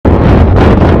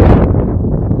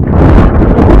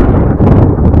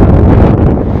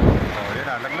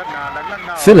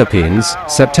Philippines,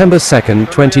 September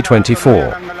 2,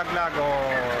 2024.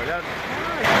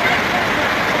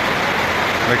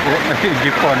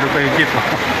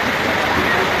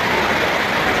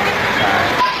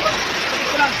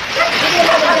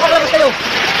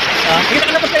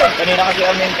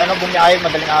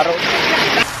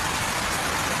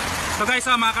 So guys,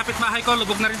 mga kapitbahay ko,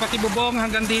 lubog na rin pati bubong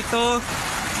hanggang dito.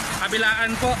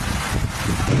 Kabilaan po.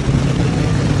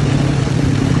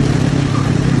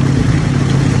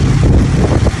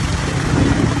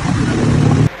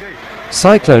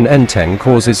 Cyclone Enteng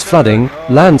causes flooding,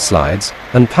 landslides,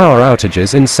 and power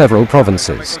outages in several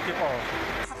provinces.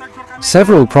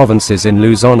 Several provinces in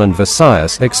Luzon and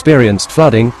Visayas experienced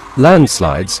flooding,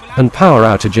 landslides, and power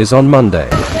outages on Monday.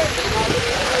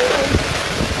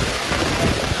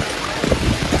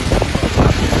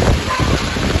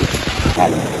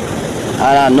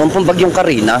 Noong pong bagyong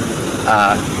Karina,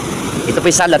 ito po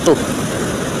yung sala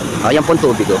 2. Ayan po ang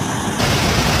tubig.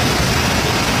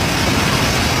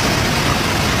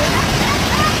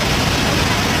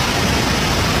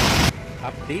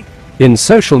 In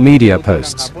social media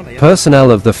posts,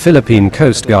 personnel of the Philippine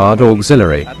Coast Guard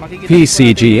Auxiliary,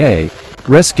 PCGA,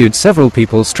 rescued several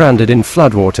people stranded in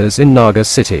floodwaters in Naga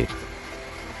City.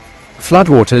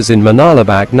 Floodwaters in Manila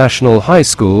National High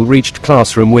School reached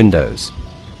classroom windows.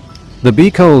 The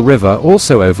Bacoor River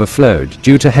also overflowed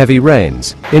due to heavy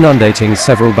rains, inundating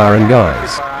several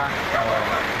barangays.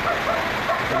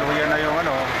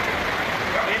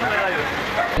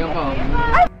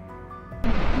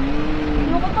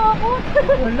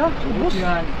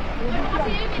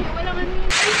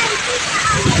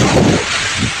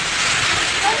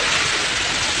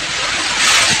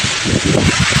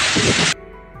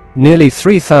 Nearly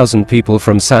 3,000 people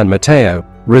from San Mateo,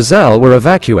 Rizal were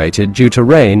evacuated due to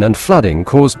rain and flooding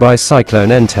caused by Cyclone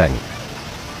Enteng.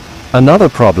 Another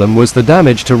problem was the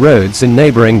damage to roads in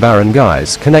neighboring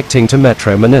barangays connecting to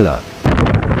Metro Manila.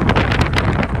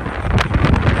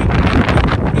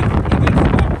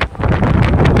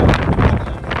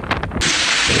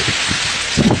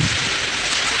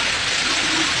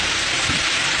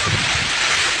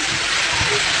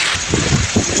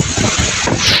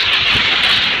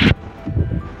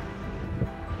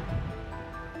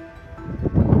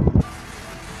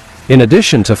 In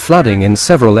addition to flooding in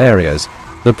several areas,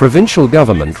 the provincial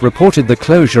government reported the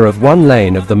closure of one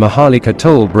lane of the Maharlika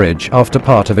toll bridge after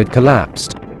part of it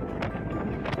collapsed.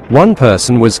 One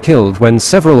person was killed when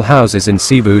several houses in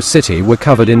Cebu City were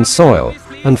covered in soil,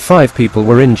 and 5 people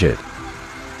were injured.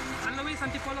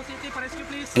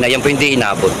 Yan po hindi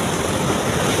inabot.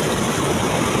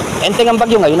 Enteng ang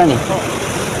bagyo ngayon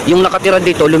Yung nakatira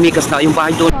dito, lumikas na yung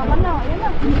bahay doon.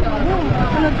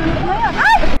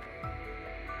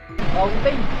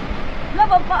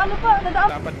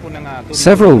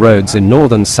 Several roads in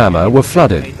northern Samar were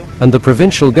flooded, and the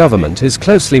provincial government is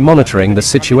closely monitoring the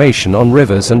situation on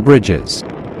rivers and bridges.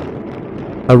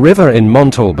 A river in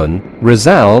Montalban,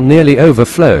 Rizal nearly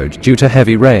overflowed due to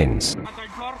heavy rains.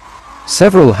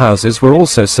 Several houses were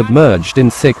also submerged in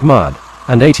thick mud,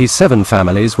 and 87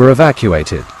 families were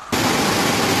evacuated.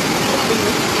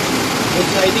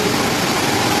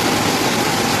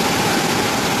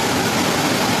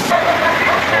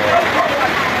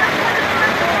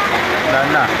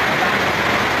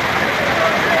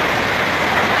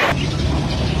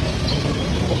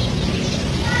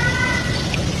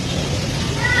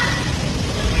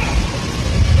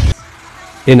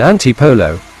 In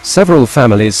Antipolo, several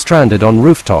families stranded on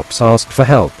rooftops asked for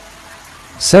help.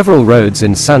 Several roads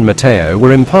in San Mateo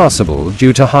were impassable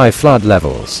due to high flood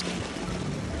levels.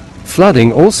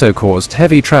 Flooding also caused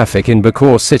heavy traffic in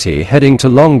Bacoor City heading to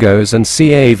Longos and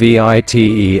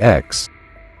Cavitex.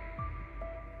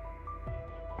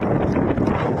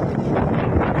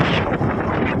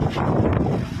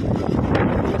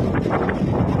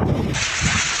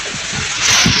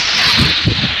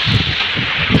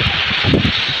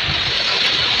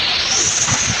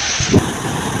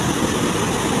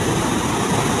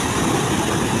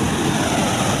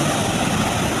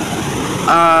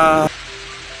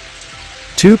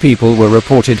 Two people were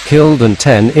reported killed and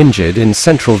 10 injured in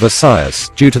central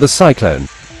Visayas due to the cyclone,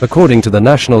 according to the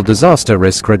National Disaster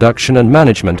Risk Reduction and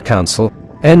Management Council,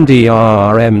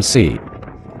 NDRRMC.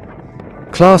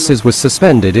 Classes were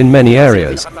suspended in many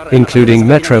areas, including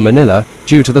Metro Manila,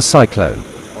 due to the cyclone.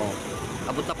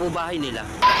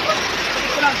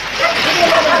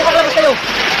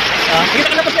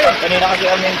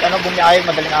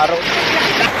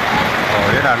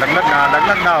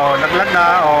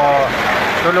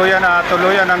 Tuluyan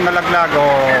ang nalaglag.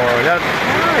 Yan.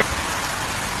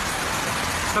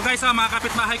 So guys, mga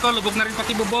kapitbahay ko, lubog na rin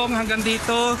pati bubong hanggang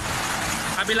dito.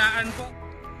 Kabilaan po.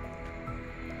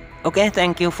 Okay,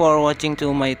 thank you for watching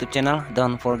to my YouTube channel.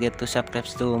 Don't forget to subscribe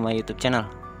to my YouTube channel.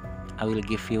 I will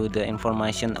give you the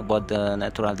information about the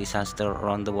natural disaster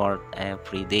around the world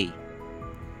every day.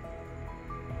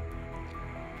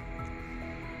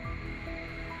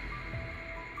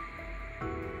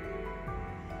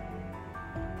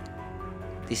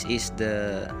 This is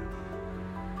the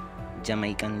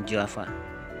Jamaican Java,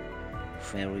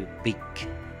 very big.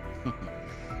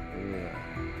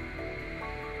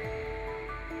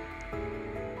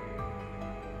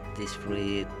 This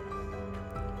fruit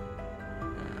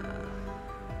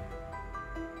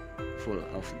full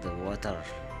of the water.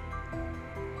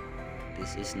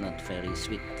 This is not very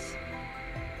sweet,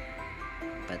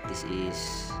 but this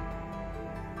is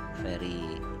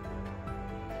very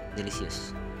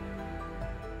delicious.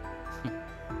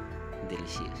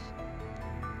 Delicious.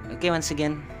 Okay, once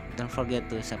again, don't forget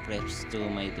to subscribe to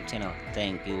my YouTube channel.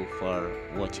 Thank you for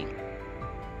watching.